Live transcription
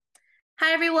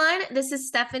Hi, everyone. This is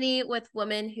Stephanie with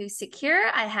Women Who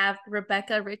Secure. I have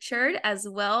Rebecca Richard as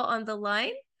well on the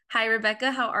line. Hi,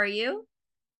 Rebecca. How are you?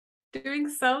 Doing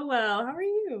so well. How are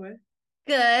you?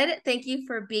 Good. Thank you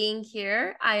for being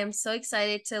here. I am so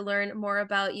excited to learn more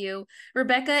about you.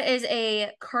 Rebecca is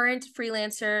a current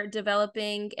freelancer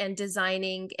developing and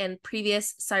designing and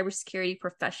previous cybersecurity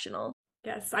professional.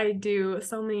 Yes, I do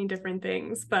so many different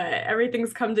things, but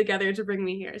everything's come together to bring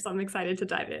me here. So I'm excited to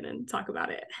dive in and talk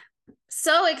about it.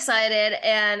 So excited.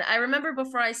 And I remember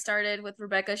before I started with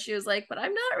Rebecca, she was like, but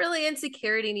I'm not really in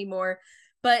security anymore.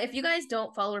 But if you guys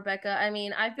don't follow Rebecca, I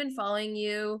mean, I've been following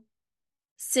you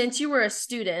since you were a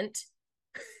student.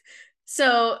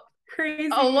 So a Crazy.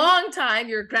 long time.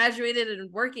 You're graduated and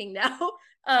working now.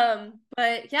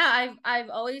 But yeah, I've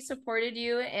always supported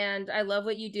you and I love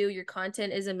what you do. Your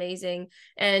content is amazing.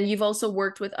 And you've also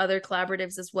worked with other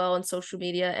collaboratives as well on social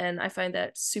media, and I find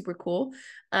that super cool.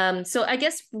 So I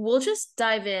guess we'll just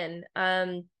dive in.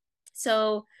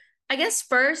 So I guess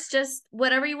first, just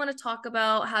whatever you want to talk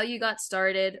about, how you got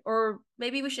started, or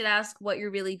maybe we should ask what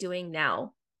you're really doing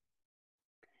now.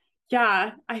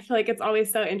 Yeah, I feel like it's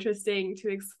always so interesting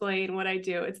to explain what I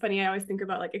do. It's funny, I always think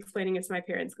about like explaining it to my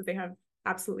parents because they have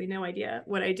absolutely no idea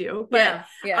what I do. But Yeah,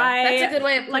 yeah. That's a I good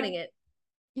way of like, putting it.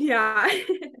 yeah,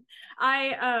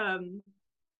 I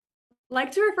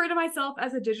like to refer to myself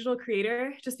as a digital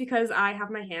creator just because I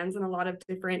have my hands in a lot of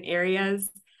different areas.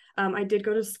 I did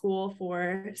go to school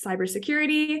for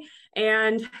cybersecurity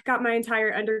and got my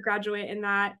entire undergraduate in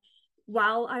that.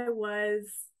 While I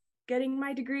was getting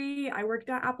my degree, I worked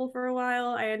at Apple for a while.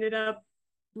 I ended up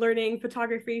learning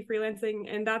photography, freelancing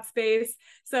in that space.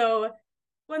 So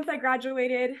once I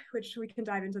graduated, which we can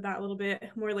dive into that a little bit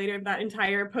more later, that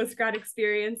entire post grad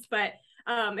experience, but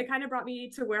it kind of brought me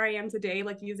to where I am today,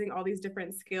 like using all these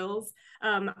different skills.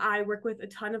 I work with a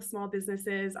ton of small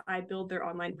businesses. I build their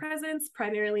online presence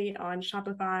primarily on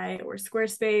Shopify or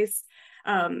Squarespace.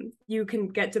 You can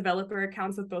get developer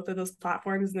accounts with both of those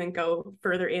platforms and then go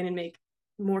further in and make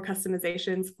more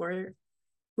customizations for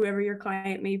whoever your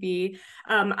client may be.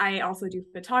 I also do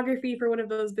photography for one of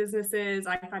those businesses.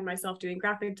 I find myself doing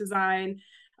graphic design.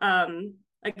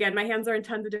 Again, my hands are in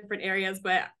tons of different areas,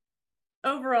 but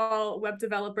overall, web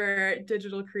developer,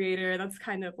 digital creator, that's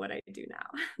kind of what I do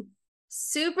now.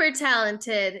 Super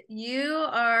talented. You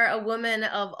are a woman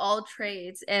of all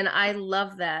trades, and I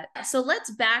love that. So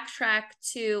let's backtrack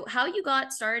to how you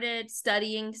got started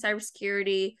studying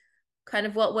cybersecurity. Kind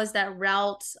of what was that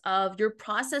route of your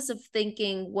process of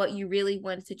thinking what you really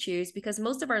wanted to choose? Because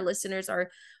most of our listeners are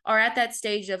at that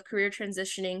stage of career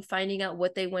transitioning, finding out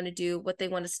what they want to do, what they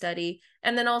want to study,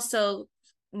 and then also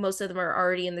most of them are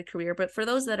already in the career. But for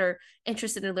those that are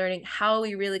interested in learning how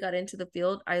we really got into the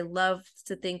field, I love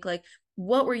to think like,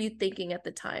 what were you thinking at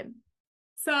the time?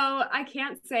 So I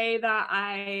can't say that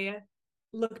I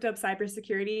looked up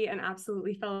cybersecurity and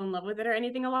absolutely fell in love with it or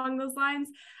anything along those lines.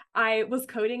 I was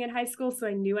coding in high school, so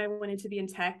I knew I wanted to be in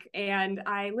tech. And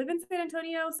I live in San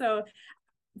Antonio, so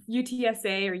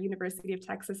UTSA or University of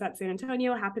Texas at San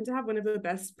Antonio happened to have one of the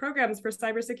best programs for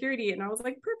cybersecurity. And I was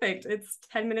like, perfect. It's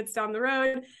 10 minutes down the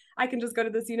road. I can just go to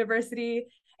this university.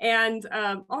 And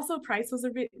also, price was a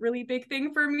really big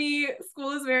thing for me. School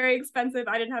is very expensive.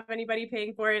 I didn't have anybody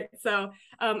paying for it. So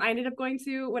I ended up going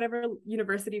to whatever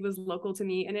university was local to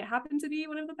me. And it happened to be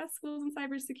one of the best schools in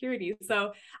cybersecurity.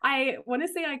 So I want to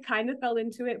say I kind of fell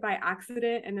into it by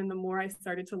accident. And then the more I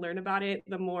started to learn about it,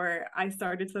 the more I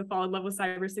started to fall in love with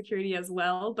cybersecurity as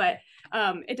well. But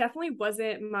it definitely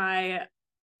wasn't my,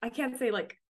 I can't say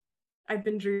like I've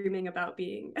been dreaming about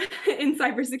being in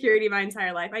cybersecurity my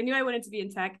entire life. I knew I wanted to be in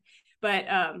tech, but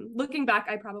looking back,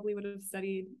 I probably would have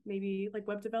studied maybe like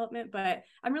web development. But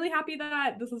I'm really happy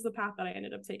that this was the path that I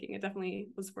ended up taking. It definitely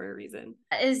was for a reason.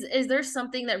 Is there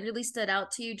something that really stood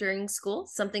out to you during school?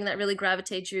 Something that really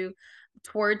gravitated you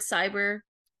towards cyber?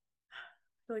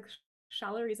 For like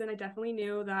shallow reason, I definitely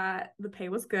knew that the pay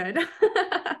was good when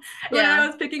I Yeah.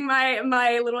 was picking my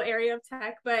little area of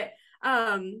tech. But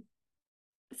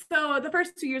so the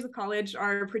first 2 years of college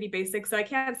are pretty basic, so I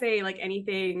can't say like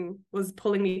anything was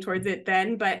pulling me towards it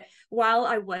then. But while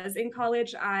I was in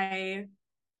college, I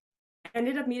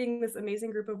ended up meeting this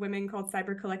amazing group of women called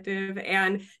Cyber Collective.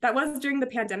 And that was during the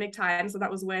pandemic time. So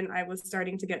that was when I was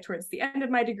starting to get towards the end of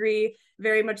my degree,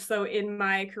 very much so in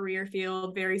my career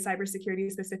field, very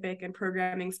cybersecurity specific and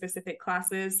programming specific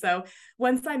classes. So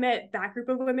once I met that group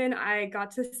of women, I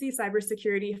got to see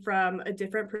cybersecurity from a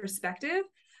different perspective.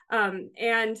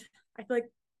 And I feel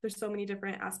like there's so many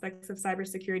different aspects of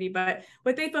cybersecurity, but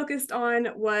what they focused on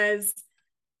was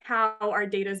how our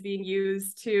data is being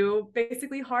used to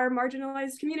basically harm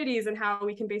marginalized communities, and how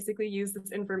we can basically use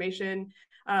this information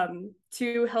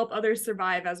to help others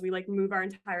survive as we like move our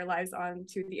entire lives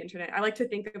onto the internet. I like to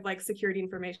think of like security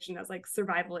information as like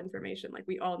survival information. Like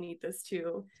we all need this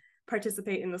to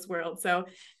participate in this world. So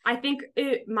I think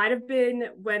it might have been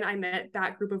when I met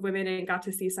that group of women and got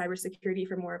to see cybersecurity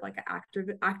from more of like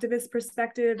an activist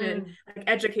perspective and like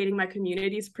educating my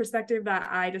community's perspective, that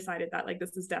I decided that like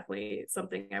this is definitely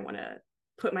something I want to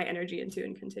put my energy into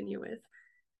and continue with.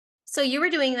 So you were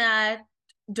doing that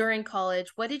during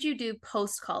college. What did you do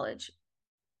post college?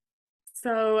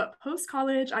 So post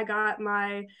college, I got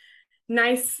my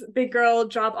nice big girl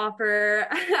job offer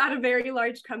at a very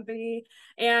large company,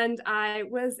 and I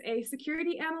was a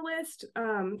security analyst.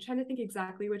 Trying to think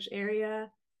exactly which area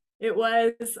it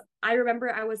was. I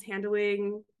remember I was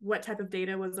handling what type of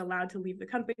data was allowed to leave the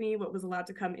company, what was allowed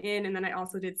to come in, and then I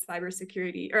also did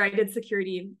cybersecurity, or I did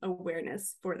security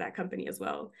awareness for that company as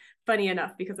well. Funny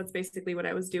enough, because that's basically what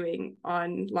I was doing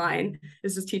online,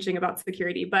 is just teaching about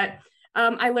security. But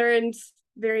I learned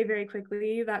very, very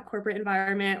quickly that corporate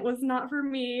environment was not for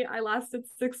me. I lasted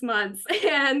 6 months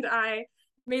and I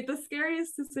made the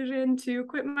scariest decision to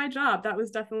quit my job. That was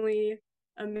definitely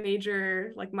a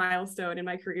major like milestone in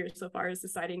my career so far, is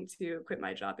deciding to quit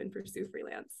my job and pursue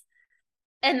freelance.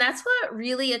 And that's what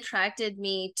really attracted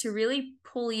me to really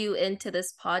pull you into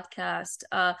this podcast.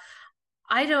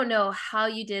 I don't know how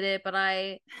you did it, but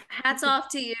I hats off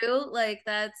to you. Like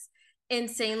that's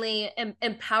insanely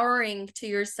empowering to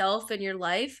yourself and your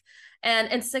life.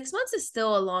 And 6 months is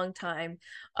still a long time.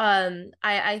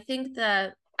 I think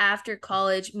that after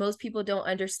college, most people don't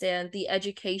understand the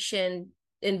education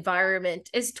environment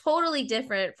is totally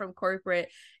different from corporate.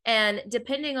 And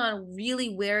depending on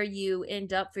really where you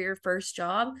end up for your first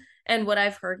job, and what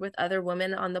I've heard with other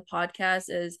women on the podcast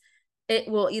is it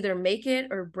will either make it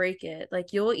or break it.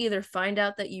 Like you'll either find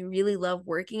out that you really love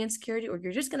working in security, or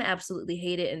you're just going to absolutely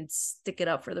hate it and stick it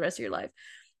up for the rest of your life.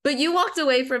 But you walked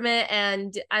away from it,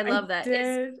 and I love that.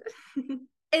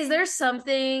 Is there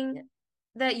something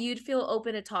that you'd feel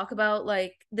open to talk about,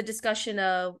 like the discussion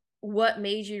of what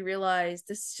made you realize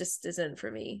this just isn't for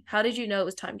me? How did you know it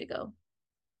was time to go?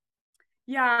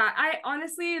 Yeah, I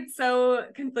honestly, it's so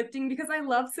conflicting because I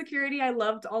love security. I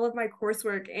loved all of my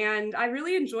coursework and I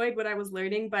really enjoyed what I was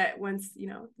learning. But once,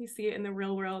 you see it in the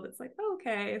real world, it's like, oh,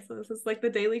 okay, so this is like the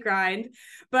daily grind.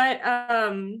 But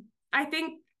I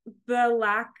think the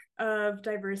lack of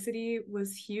diversity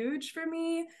was huge for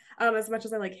me. As much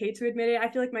as I like hate to admit it, I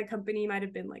feel like my company might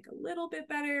have been like a little bit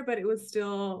better, but it was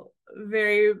still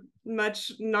very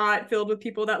much not filled with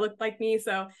people that looked like me.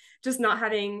 So just not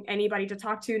having anybody to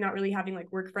talk to, not really having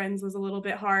like work friends was a little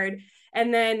bit hard.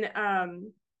 And then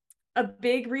a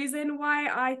big reason why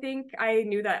I think I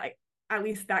knew that at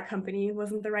least that company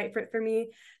wasn't the right fit for me.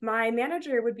 My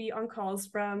manager would be on calls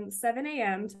from 7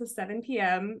 a.m. to 7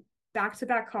 p.m.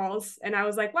 back-to-back calls. And I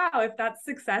was like, wow, if that's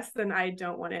success, then I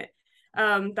don't want it.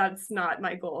 That's not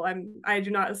my goal. I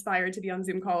do not aspire to be on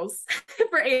Zoom calls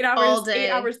for 8 hours, All day.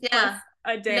 8 hours plus Yeah.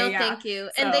 a day. No, Yeah. thank you.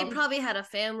 So, And they probably had a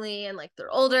family and like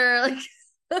they're older. Like,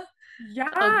 yeah,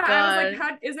 oh I was like,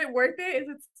 God. how is it worth it? Is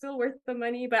it still worth the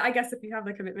money? But I guess if you have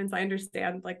the commitments, I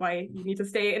understand like why you need to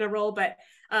stay in a role. But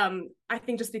I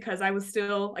think just because I was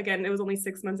still, again, it was only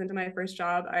 6 months into my first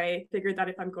job, I figured that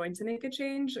if I'm going to make a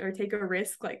change or take a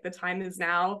risk, like the time is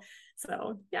now.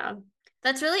 So yeah.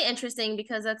 That's really interesting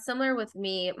because that's similar with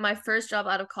me. My first job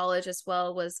out of college as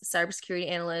well was cybersecurity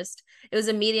analyst. It was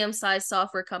a medium-sized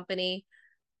software company,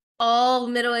 all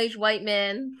middle-aged white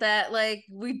men that like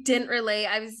we didn't relate.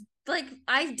 I was like,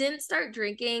 I didn't start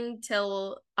drinking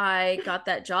till I got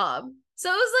that job.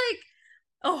 So it was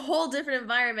like a whole different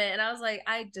environment. And I was like,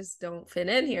 I just don't fit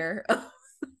in here.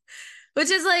 Which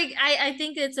is like I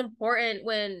think it's important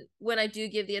when I do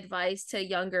give the advice to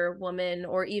younger women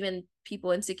or even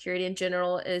people in security in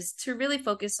general is to really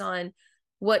focus on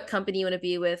what company you want to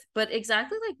be with, but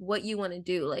exactly like what you want to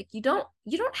do. Like you don't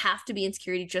have to be in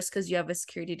security just because you have a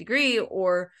security degree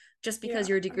or just because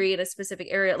Yeah. you're a degree in a specific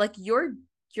area. Like you're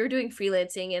doing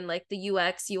freelancing and like the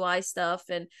UX UI stuff.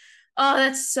 And oh,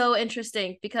 that's so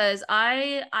interesting because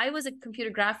I was a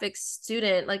computer graphics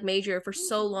student, like major, for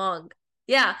so long.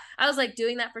 Yeah, I was like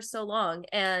doing that for so long,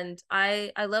 and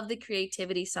I love the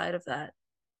creativity side of that.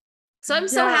 So I'm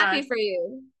so Yeah. happy for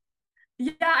you.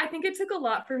 Yeah, I think it took a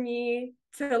lot for me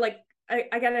to like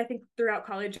again, I think throughout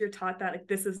college you're taught that like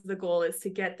this is the goal, is to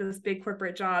get this big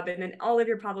corporate job, and then all of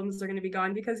your problems are going to be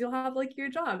gone because you'll have like your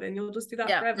job and you'll just do that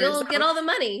Yeah, forever. you'll So get all the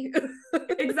money.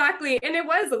 exactly. And it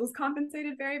was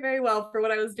compensated very, very well for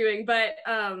what I was doing. But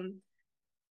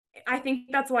I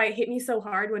think that's why it hit me so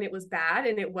hard when it was bad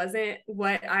and it wasn't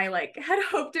what I like had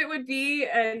hoped it would be,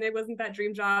 and it wasn't that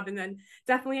dream job. And then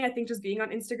definitely I think just being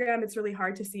on Instagram, it's really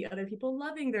hard to see other people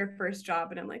loving their first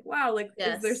job, and I'm like, wow, like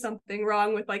is there Yes. something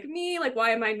wrong with like me? Like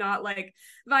why am I not like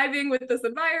vibing with this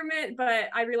environment? But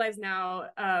I realize now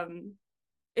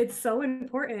it's so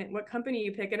important what company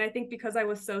you pick. And I think because I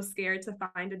was so scared to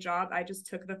find a job, I just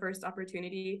took the first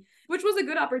opportunity, which was a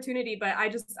good opportunity, but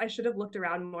I should have looked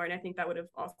around more. And I think that would have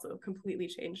also completely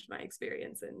changed my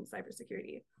experience in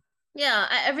cybersecurity. Yeah,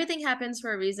 everything happens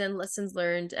for a reason, lessons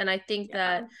learned. And I think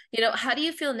that, Yeah. how do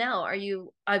you feel now?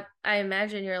 I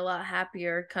imagine you're a lot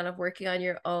happier kind of working on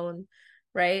your own,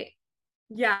 right?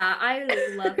 Yeah, I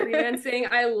love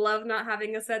freelancing. I love not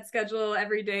having a set schedule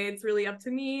every day. It's really up to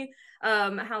me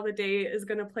how the day is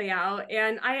going to play out.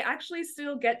 And I actually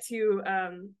still get to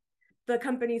the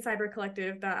company Cyber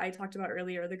Collective that I talked about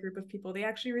earlier, the group of people, they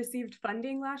actually received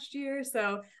funding last year.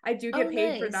 So I do Oh, get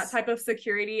paid for that nice. type of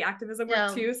security activism work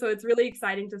Yeah. too. So it's really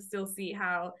exciting to still see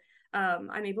how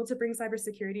I'm able to bring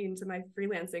cybersecurity into my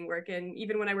freelancing work. And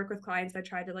even when I work with clients, I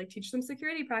try to like teach them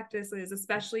security practices,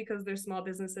 especially because they're small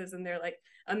businesses and they're like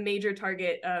a major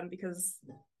target because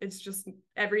it's just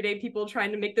everyday people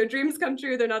trying to make their dreams come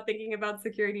true. They're not thinking about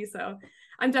security. So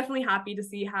I'm definitely happy to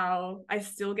see how I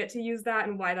still get to use that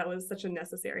and why that was such a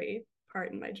necessary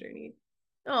part in my journey.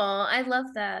 Oh, I love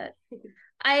that.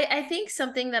 I think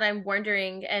something that I'm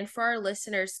wondering, and for our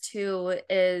listeners too,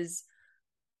 is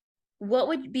what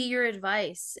would be your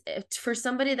advice for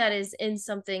somebody that is in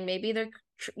something, maybe they're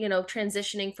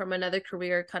transitioning from another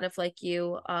career, kind of like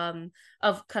you,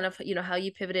 of kind of how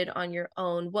you pivoted on your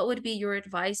own. What would be your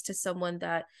advice to someone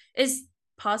that is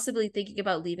possibly thinking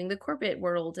about leaving the corporate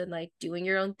world and like doing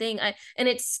your own thing? And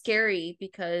it's scary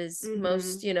because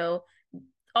most, Mm-hmm.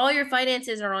 all your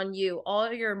finances are on you,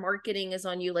 all your marketing is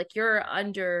on you, like you're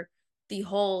under the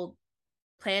whole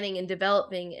planning and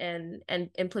developing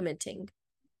and implementing.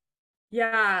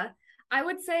 Yeah, I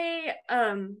would say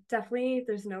definitely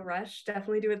there's no rush.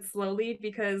 Definitely do it slowly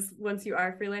because once you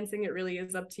are freelancing, it really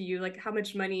is up to you. Like how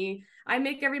much money I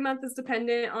make every month is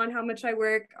dependent on how much I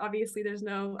work. Obviously,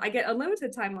 I get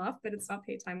unlimited time off, but it's not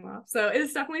paid time off. So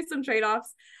it's definitely some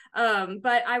trade-offs.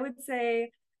 But I would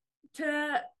say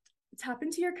to tap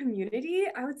into your community,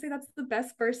 I would say that's the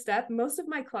best first step. Most of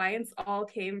my clients all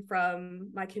came from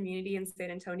my community in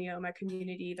San Antonio, my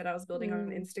community that I was building on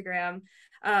Mm, Instagram.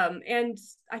 And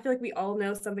I feel like we all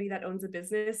know somebody that owns a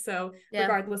business. So, yeah.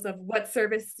 regardless of what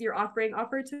service you're offering,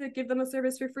 offer to give them a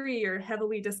service for free or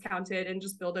heavily discounted and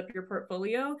just build up your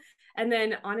portfolio. And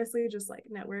then, honestly, just like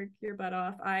network your butt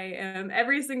off. I am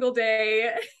every single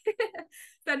day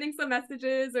sending some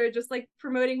messages or just like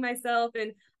promoting myself.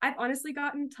 And I've honestly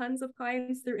gotten tons of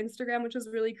clients through Instagram, which is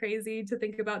really crazy to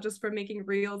think about just from making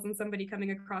reels and somebody coming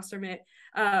across from it.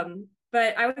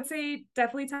 But I would say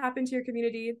definitely tap into your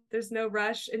community. There's no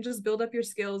rush and just build up your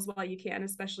skills while you can,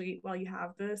 especially while you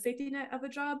have the safety net of a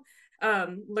job.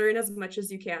 Learn as much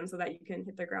as you can so that you can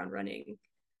hit the ground running.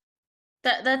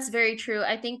 That's very true.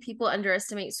 I think people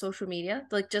underestimate social media.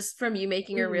 Like just from you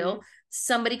making a reel, Mm-hmm.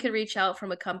 somebody could reach out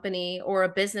from a company or a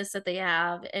business that they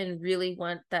have and really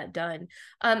want that done.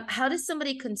 How does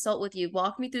somebody consult with you?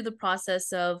 Walk me through the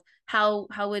process of how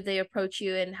would they approach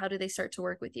you and how do they start to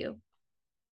work with you?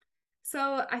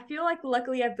 So I feel like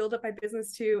luckily I've built up my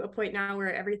business to a point now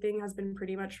where everything has been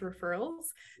pretty much referrals.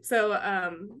 So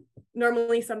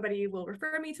normally somebody will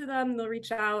refer me to them, they'll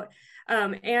reach out.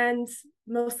 And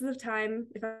most of the time,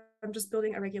 if I'm just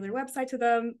building a regular website to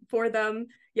them for them,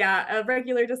 yeah, a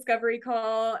regular discovery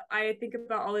call. I think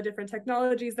about all the different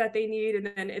technologies that they need,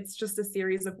 and then it's just a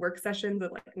series of work sessions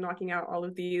of like knocking out all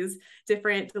of these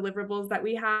different deliverables that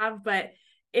we have. But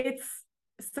it's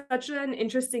such an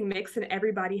interesting mix and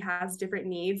everybody has different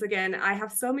needs. Again, I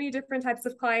have so many different types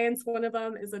of clients. One of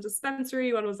them is a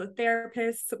dispensary, one was a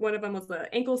therapist, one of them was an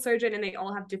ankle surgeon, and they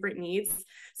all have different needs.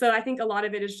 So I think a lot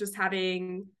of it is just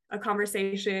having a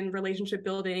conversation, relationship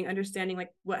building, understanding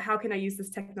like how can I use this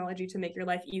technology to make your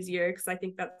life easier? Because I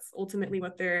think that's ultimately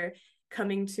what they're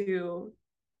coming to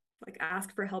like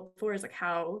ask for help for, is like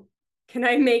how can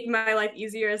I make my life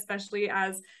easier, especially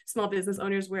as small business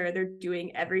owners where they're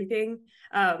doing everything.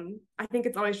 I think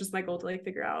it's always just my goal to like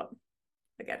figure out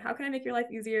again, how can I make your life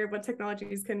easier? What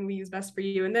technologies can we use best for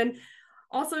you? And then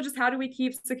also just how do we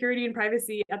keep security and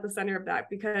privacy at the center of that,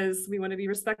 because we want to be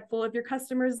respectful of your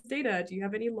customers' data. Do you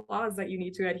have any laws that you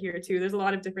need to adhere to? There's a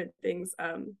lot of different things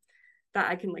that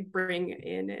I can like bring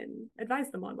in and advise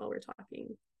them on while we're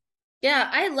talking. Yeah,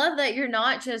 I love that you're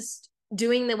not just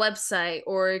doing the website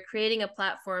or creating a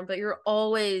platform, but you're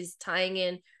always tying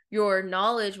in your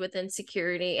knowledge within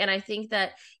security. And I think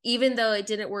that even though it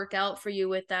didn't work out for you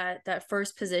with that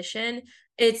first position,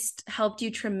 it's helped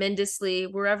you tremendously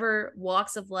wherever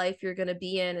walks of life you're going to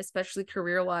be in, especially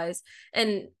career wise.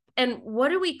 And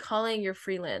what are we calling your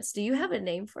freelance? Do you have a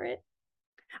name for it?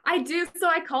 I do. So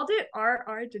I called it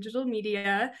RR Digital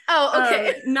Media. Oh,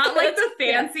 okay. Not like the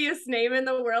Yeah. fanciest name in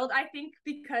the world. I think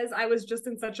because I was just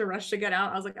in such a rush to get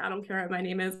out, I was like, I don't care what my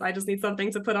name is. I just need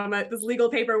something to put on this legal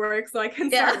paperwork so I can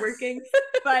Yeah. start working.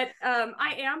 But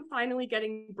I am finally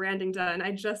getting branding done.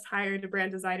 I just hired a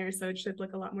brand designer, so it should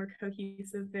look a lot more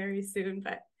cohesive very soon.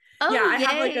 But Oh, yeah, I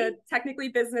have like yay. a technically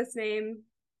business name,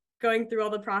 going through all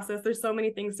the process. There's so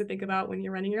many things to think about when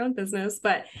you're running your own business,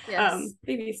 but Yes.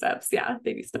 baby steps. Yeah,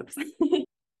 baby steps.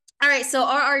 All right, so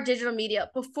RR Digital Media.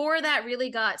 Before that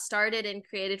really got started and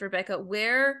created, Rebecca,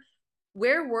 where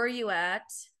were you at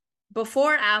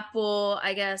before Apple?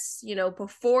 I guess,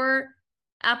 before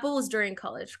Apple was during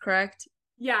college, correct?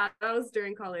 Yeah, that was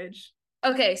during college.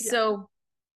 Okay, Yeah. so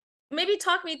maybe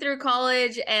talk me through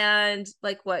college and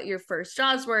like what your first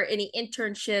jobs were, any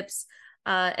internships,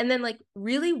 and then like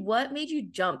really what made you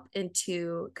jump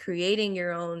into creating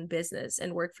your own business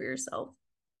and work for yourself?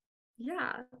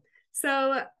 Yeah.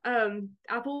 So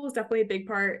Apple was definitely a big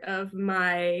part of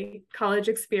my college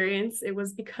experience. It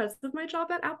was because of my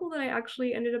job at Apple that I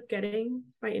actually ended up getting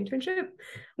my internship.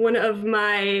 One of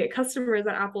my customers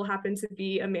at Apple happened to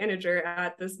be a manager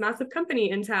at this massive company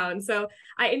in town. So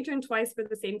I interned twice for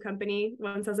the same company,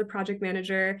 once as a project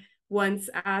manager, once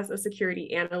as a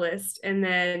security analyst. And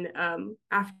then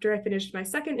after I finished my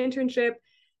second internship,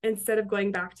 instead of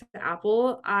going back to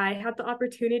Apple, I had the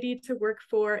opportunity to work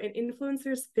for an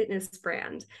influencer's fitness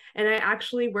brand. And I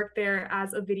actually worked there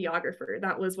as a videographer.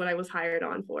 That was what I was hired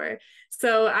on for.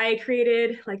 So I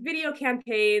created like video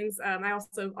campaigns. I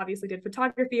also obviously did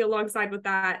photography alongside with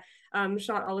that,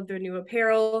 shot all of their new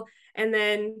apparel. And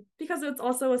then because it's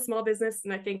also a small business,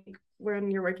 and I think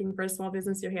when you're working for a small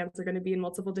business, your hands are going to be in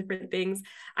multiple different things.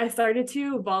 I started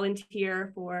to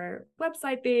volunteer for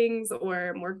website things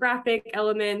or more graphic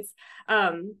elements.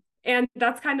 And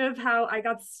that's kind of how I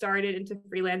got started into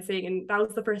freelancing. And that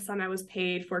was the first time I was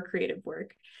paid for creative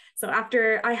work. So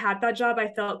after I had that job,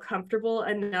 I felt comfortable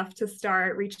enough to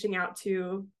start reaching out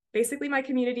to basically my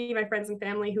community, my friends and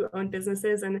family who own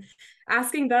businesses, and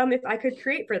asking them if I could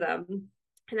create for them.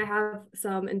 And I have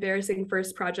some embarrassing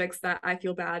first projects that I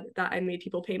feel bad that I made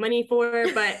people pay money for,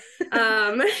 but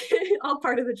all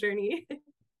part of the journey.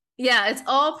 Yeah, it's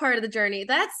all part of the journey.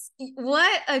 That's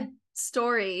what a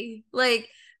story. Like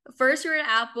first you're at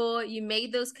Apple, you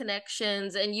made those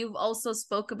connections and you've also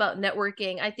spoke about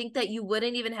networking. I think that you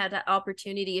wouldn't even have that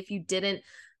opportunity if you didn't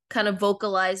kind of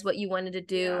vocalize what you wanted to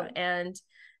do. Yeah. And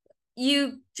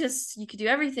you could do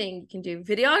everything. You can do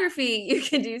videography, you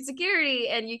can do security,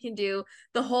 and you can do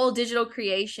the whole digital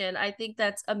creation. I think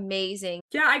that's amazing.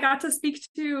 Yeah, I got to speak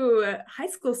to high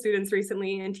school students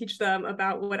recently and teach them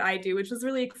about what I do, which was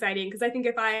really exciting because I think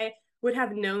if I would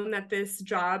have known that this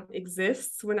job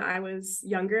exists when I was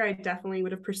younger, I definitely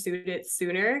would have pursued it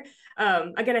sooner.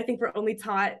 Again, I think we're only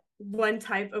taught one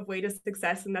type of way to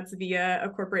success, and that's via a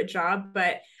corporate job.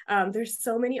 But there's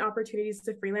so many opportunities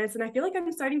to freelance, and I feel like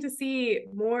I'm starting to see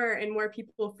more and more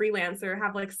people freelance or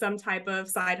have like some type of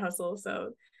side hustle.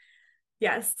 So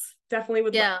yes, definitely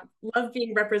would Yeah. love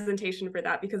being representation for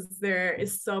that because there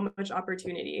is so much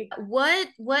opportunity. What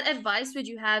advice would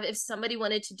you have if somebody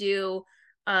wanted to do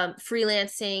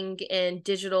freelancing in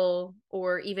digital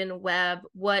or even web?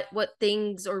 What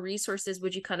things or resources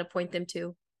would you kind of point them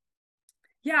to?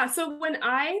 Yeah, so when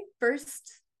I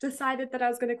first decided that I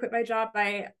was going to quit my job,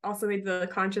 I also made the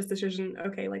conscious decision,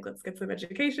 okay, like let's get some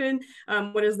education.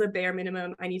 What is the bare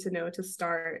minimum I need to know to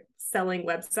start selling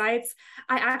websites?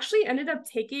 I actually ended up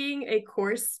taking a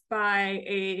course by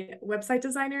a website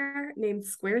designer named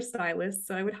Square Stylist,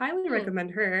 so I would highly recommend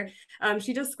her.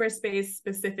 She does Squarespace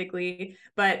specifically,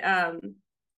 but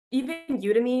even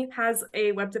Udemy has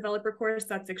a web developer course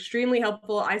that's extremely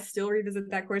helpful. I still revisit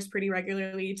that course pretty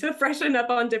regularly to freshen up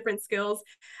on different skills.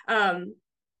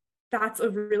 That's a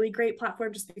really great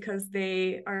platform just because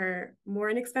they are more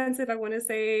inexpensive. I want to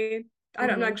say,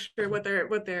 I'm not sure what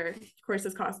their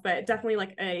courses cost, but definitely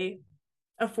like a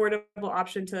affordable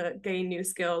option to gain new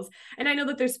skills. And I know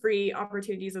that there's free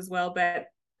opportunities as well, but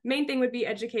main thing would be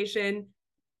education.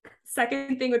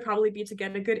 Second thing would probably be to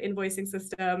get a good invoicing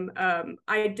system.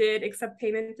 I did accept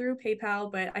payment through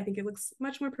PayPal, but I think it looks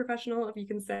much more professional if you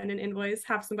can send an invoice,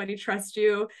 have somebody trust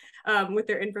you with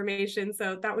their information.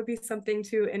 So that would be something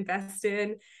to invest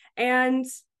in. And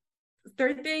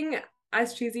third thing,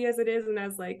 as cheesy as it is, and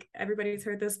as like everybody's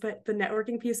heard this, but the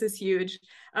networking piece is huge.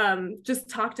 Just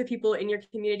talk to people in your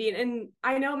community. And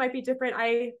I know it might be different.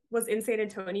 I was in San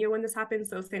Antonio when this happened,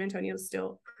 so San Antonio is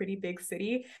still a pretty big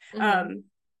city. Mm-hmm.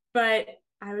 But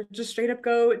I would just straight up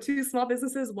go to small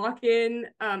businesses, walk in.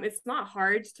 It's not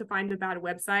hard to find a bad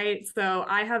website. So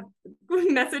I have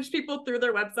messaged people through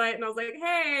their website, and I was like,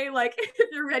 hey, like, if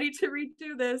you're ready to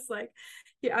redo this, like,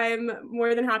 yeah, I'm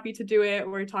more than happy to do it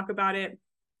or talk about it.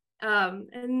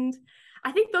 And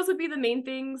I think those would be the main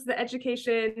things: the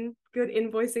education, good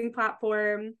invoicing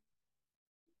platform,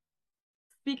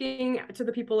 speaking to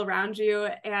the people around you.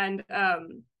 And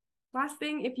last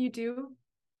thing, if you do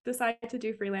decide to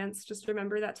do freelance, just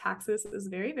remember that taxes is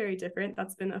very, very different.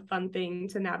 That's been a fun thing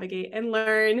to navigate and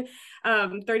learn.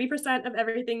 30% of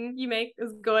everything you make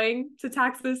is going to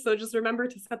taxes. So just remember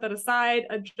to set that aside,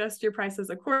 adjust your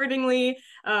prices accordingly,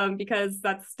 because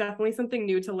that's definitely something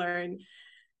new to learn.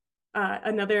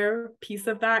 Another piece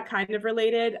of that, kind of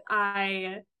related,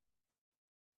 I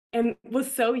was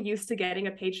so used to getting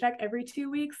a paycheck every 2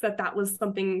 weeks that was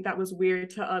something that was weird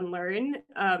to unlearn.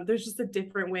 There's just a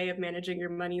different way of managing your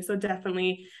money. So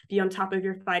definitely be on top of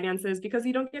your finances, because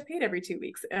you don't get paid every 2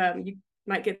 weeks. You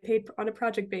might get paid on a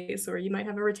project base, or you might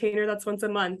have a retainer that's once a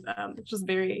month. It's just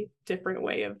very different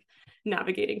way of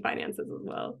navigating finances as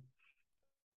well.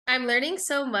 I'm learning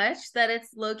so much that it's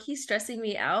low-key stressing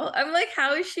me out. I'm like,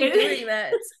 how is she doing It,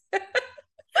 that?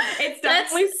 it's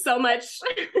That's definitely so much.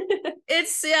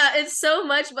 it's yeah, it's so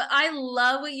much, but I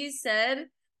love what you said.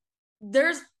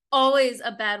 There's always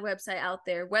a bad website out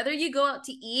there. Whether you go out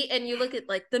to eat and you look at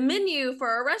like the menu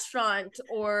for a restaurant,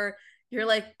 or you're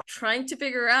like trying to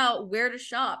figure out where to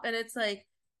shop, and it's like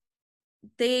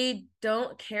they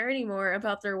don't care anymore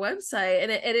about their website,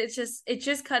 and it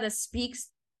just kind of speaks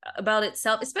about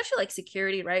itself, especially like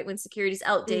security, right? When security's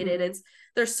outdated, Mm-hmm. it's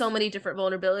there's so many different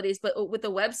vulnerabilities, but with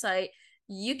the website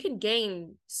you can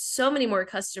gain so many more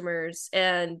customers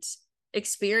and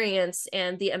experience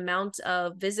and the amount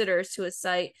of visitors to a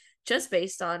site just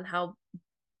based on how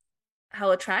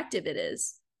attractive it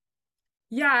is.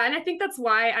 Yeah, and I think that's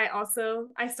why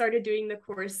I started doing the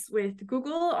course with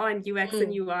Google on UX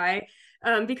and Mm.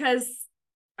 UI, because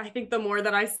I think the more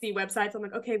that I see websites, I'm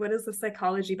like, okay, what is the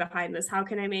psychology behind this? How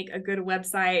can I make a good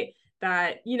website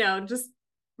that, just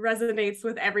resonates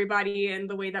with everybody and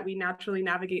the way that we naturally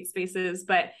navigate spaces?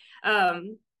 But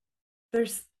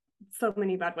there's so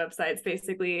many bad websites,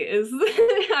 basically, is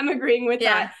I'm agreeing with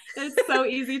that. Yeah. It's so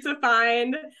easy to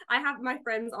find. I have my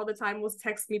friends all the time will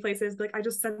text me places like, I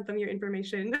just sent them your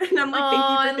information. And I'm like, thank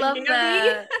Oh, you I for love thinking of me.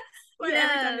 that. But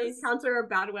every time they Yes. encounter a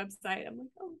bad website, I'm like,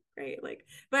 oh great. Like,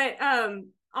 but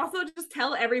also just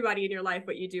tell everybody in your life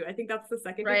what you do. I think that's the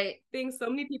second big Right. thing. So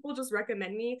many people just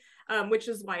recommend me, which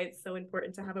is why it's so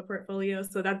important to have a portfolio.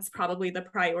 So that's probably the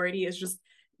priority, is just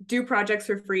do projects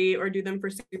for free or do them for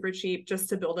super cheap, just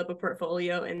to build up a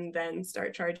portfolio and then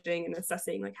start charging and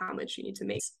assessing like how much you need to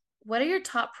make. What are your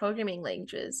top programming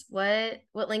languages? What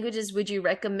languages would you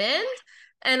recommend?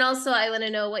 And also I want to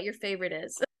know what your favorite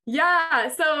is. Yeah,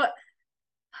 so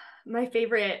my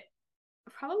favorite,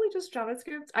 probably just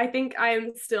JavaScript. I think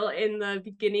I'm still in the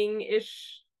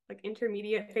beginning-ish, like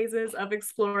intermediate phases of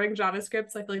exploring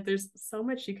JavaScript. So I feel like there's so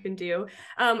much you can do.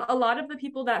 A lot of the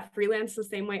people that freelance the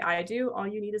same way I do, all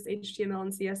you need is HTML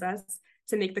and CSS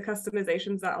to make the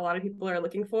customizations that a lot of people are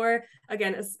looking for.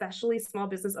 Again, especially small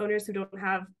business owners who don't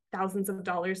have thousands of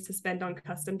dollars to spend on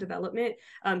custom development.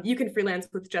 You can freelance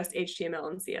with just HTML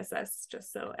and CSS,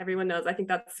 just so everyone knows. I think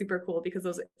that's super cool, because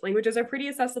those languages are pretty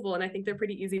accessible and I think they're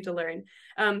pretty easy to learn.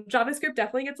 JavaScript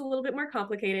definitely gets a little bit more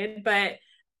complicated, but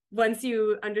once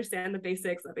you understand the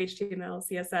basics of HTML,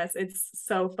 CSS, it's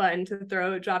so fun to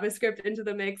throw JavaScript into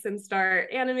the mix and start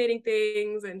animating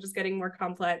things and just getting more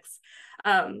complex.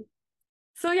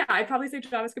 So yeah, I'd probably say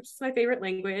JavaScript is my favorite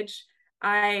language.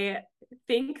 I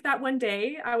think that one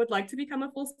day I would like to become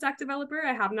a full stack developer.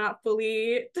 I have not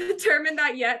fully determined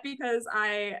that yet, because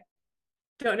I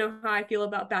don't know how I feel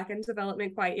about backend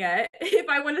development quite yet, if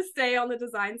I want to stay on the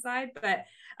design side. But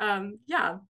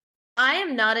yeah. I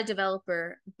am not a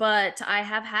developer, but I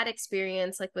have had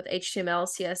experience like with HTML,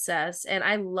 CSS, and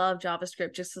I love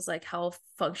JavaScript just as like how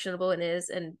functional it is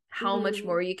and how much Mm-hmm.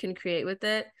 more you can create with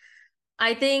it.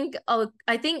 I think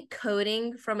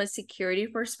coding from a security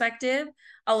perspective,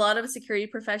 a lot of security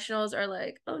professionals are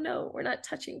like, "Oh no, we're not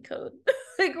touching code.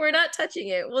 Like we're not touching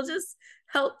it. We'll just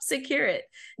help secure it."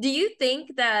 Do you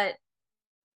think that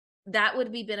that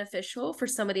would be beneficial for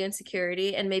somebody in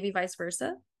security and maybe vice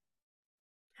versa?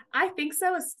 I think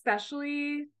so,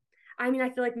 especially, I mean,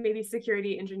 I feel like maybe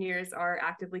security engineers are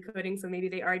actively coding, so maybe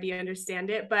they already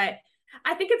understand it. But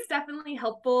I think it's definitely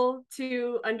helpful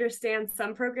to understand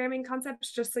some programming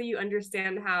concepts just so you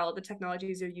understand how the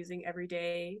technologies you're using every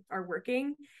day are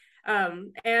working.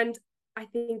 And I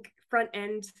think front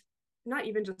end, not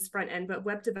even just front end, but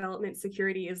web development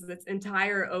security is its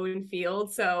entire own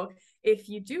field. So if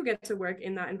you do get to work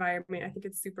in that environment, I think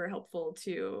it's super helpful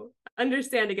to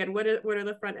understand again what are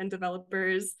the front end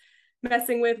developers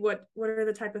messing with, what are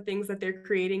the type of things that they're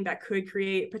creating that could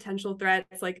create potential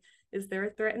threats, like is there a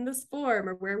threat in this form,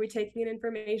 or where are we taking in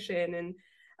information,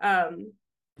 and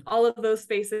all of those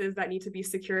spaces that need to be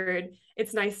secured.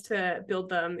 It's nice to build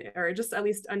them, or just at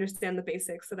least understand the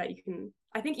basics so that you can,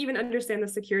 I think, even understand the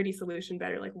security solution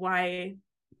better, like why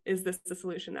is this the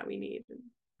solution that we need.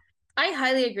 I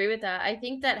highly agree with that. I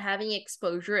think that having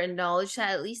exposure and knowledge to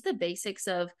at least the basics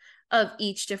of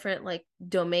each different like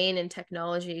domain and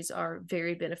technologies are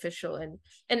very beneficial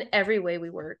in every way we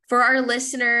work. For our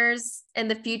listeners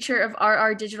and the future of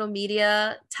RR Digital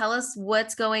Media, tell us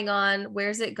what's going on,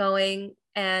 where's it going,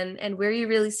 and where you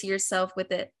really see yourself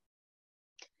with it.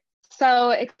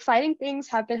 So exciting things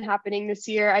have been happening this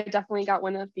year. I definitely got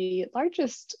one of the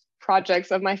largest projects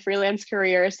of my freelance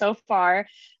career so far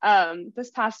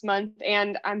this past month,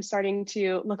 and I'm starting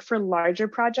to look for larger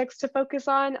projects to focus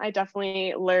on. I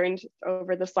definitely learned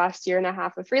over this last year and a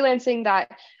half of freelancing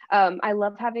that I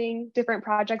love having different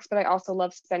projects, but I also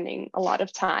love spending a lot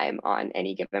of time on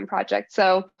any given project.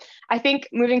 So I think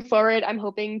moving forward, I'm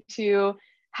hoping to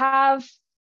have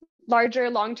larger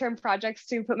long-term projects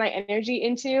to put my energy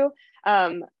into.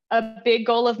 A big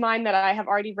goal of mine that I have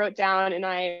already wrote down and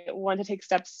I want to take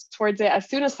steps towards it as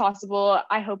soon as possible.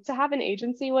 I hope to have an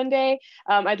agency one day.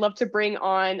 I'd love to bring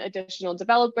on additional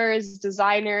developers,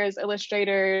 designers,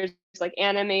 illustrators, like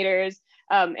animators,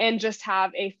 and just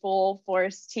have a full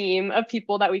force team of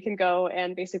people that we can go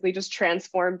and basically just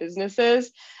transform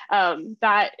businesses.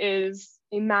 That is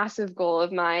a massive goal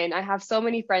of mine. I have so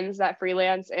many friends that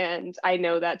freelance, and I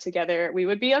know that together we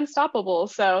would be unstoppable.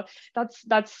 So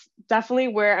that's definitely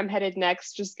where I'm headed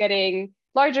next, just getting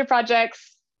larger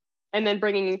projects and then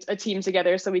bringing a team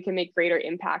together so we can make greater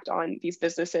impact on these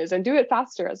businesses and do it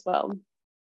faster as well.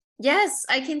 Yes,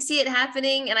 I can see it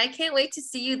happening, and I can't wait to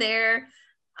see you there.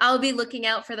 I'll be looking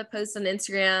out for the post on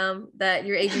Instagram that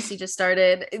your agency just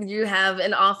started. You have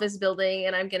an office building,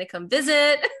 and I'm going to come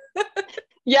visit.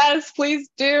 Yes, please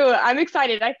do. I'm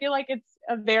excited. I feel like it's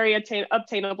a very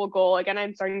obtainable goal. Again,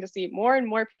 I'm starting to see more and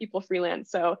more people freelance.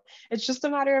 So it's just a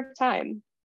matter of time.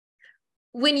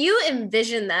 When you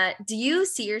envision that, do you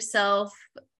see yourself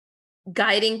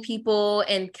guiding people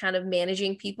and kind of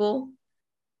managing people?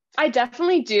 I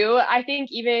definitely do. I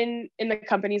think even in the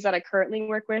companies that I currently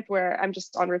work with, where I'm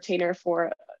just on retainer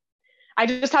for, I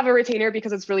just have a retainer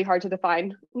because it's really hard to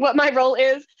define what my role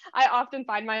is. I often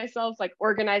find myself like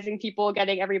organizing people,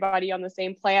 getting everybody on the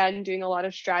same plan, doing a lot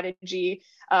of strategy.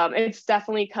 It's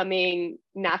definitely coming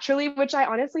naturally, which I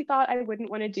honestly thought I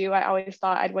wouldn't want to do. I always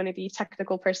thought I'd want to be a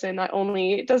technical person, not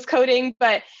only does coding,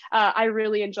 but I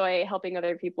really enjoy helping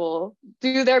other people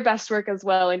do their best work as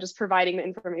well and just providing the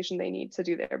information they need to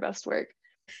do their best work.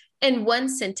 In one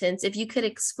sentence, if you could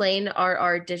explain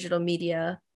RR Digital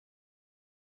Media,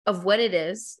 of what it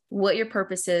is, what your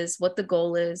purpose is, what the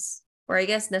goal is, or I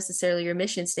guess necessarily your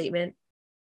mission statement,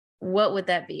 what would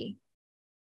that be?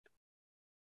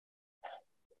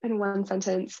 In one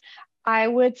sentence, I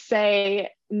would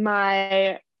say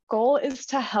my goal is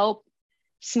to help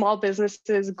small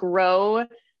businesses grow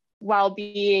while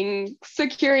being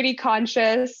security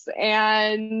conscious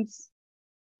and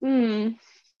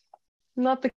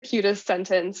not the cutest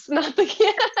sentence. Not the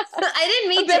I didn't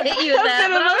mean to hit you with that,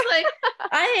 but I was like,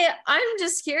 I'm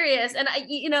just curious. And I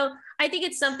think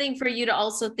it's something for you to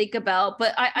also think about,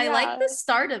 but I like the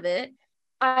start of it.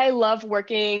 I love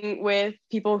working with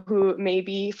people who may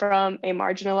be from a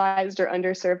marginalized or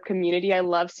underserved community. I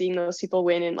love seeing those people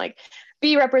win and like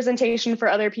be representation for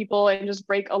other people and just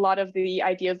break a lot of the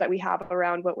ideas that we have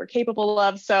around what we're capable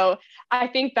of. So I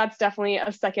think that's definitely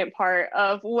a second part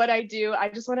of what I do. I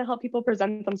just want to help people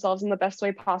present themselves in the best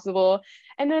way possible.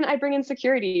 And then I bring in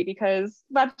security because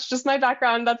that's just my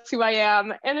background. That's who I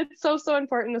am. And it's so, so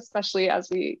important, especially as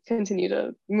we continue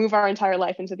to move our entire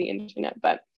life into the internet.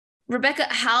 But Rebecca,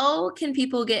 how can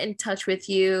people get in touch with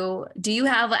you? Do you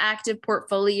have an active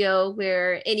portfolio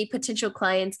where any potential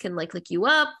clients can like look you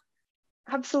up?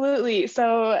 Absolutely.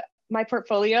 So my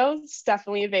portfolio is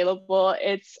definitely available.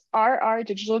 It's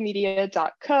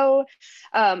rrdigitalmedia.co.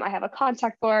 I have a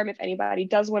contact form if anybody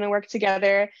does want to work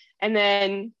together. And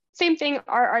then same thing,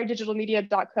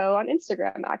 rrdigitalmedia.co on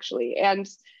Instagram, actually. And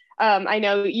I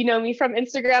know you know me from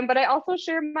Instagram, but I also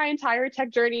share my entire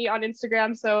tech journey on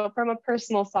Instagram. So from a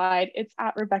personal side, it's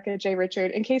at Rebecca J.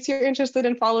 Richard, in case you're interested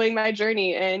in following my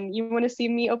journey and you want to see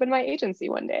me open my agency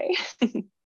one day.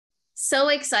 So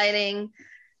exciting.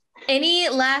 Any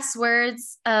last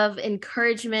words of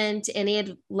encouragement,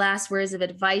 any last words of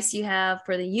advice you have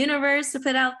for the universe to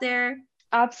put out there?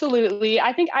 Absolutely.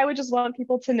 I think I would just want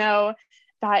people to know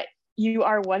that you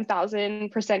are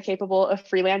 1000% capable of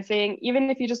freelancing. Even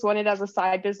if you just want it as a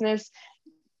side business,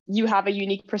 you have a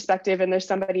unique perspective and there's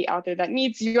somebody out there that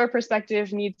needs your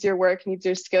perspective, needs your work, needs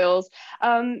your skills.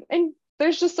 And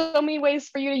there's just so many ways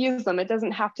for you to use them. It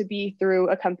doesn't have to be through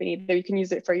a company. You can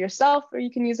use it for yourself or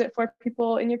you can use it for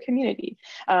people in your community.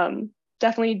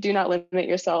 Definitely do not limit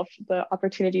yourself. The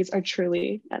opportunities are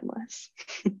truly endless.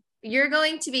 You're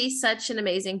going to be such an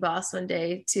amazing boss one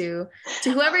day to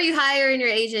whoever you hire in your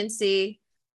agency.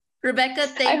 Rebecca,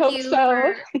 thank you. I hope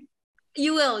so.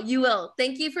 You will.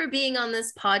 Thank you for being on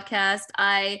this podcast.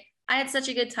 I had such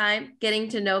a good time getting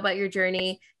to know about your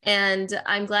journey, and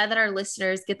I'm glad that our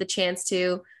listeners get the chance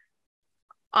to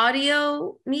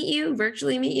virtually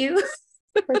meet you.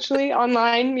 Virtually,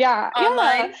 online. Yeah.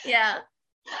 Online. Yeah.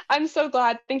 I'm so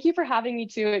glad. Thank you for having me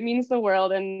too. It means the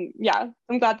world. And yeah,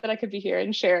 I'm glad that I could be here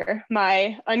and share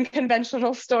my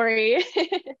unconventional story.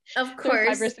 Of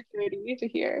course. Cybersecurity to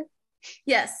hear.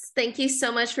 Yes. Thank you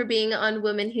so much for being on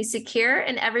Women Who Secure.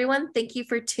 And everyone, thank you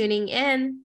for tuning in.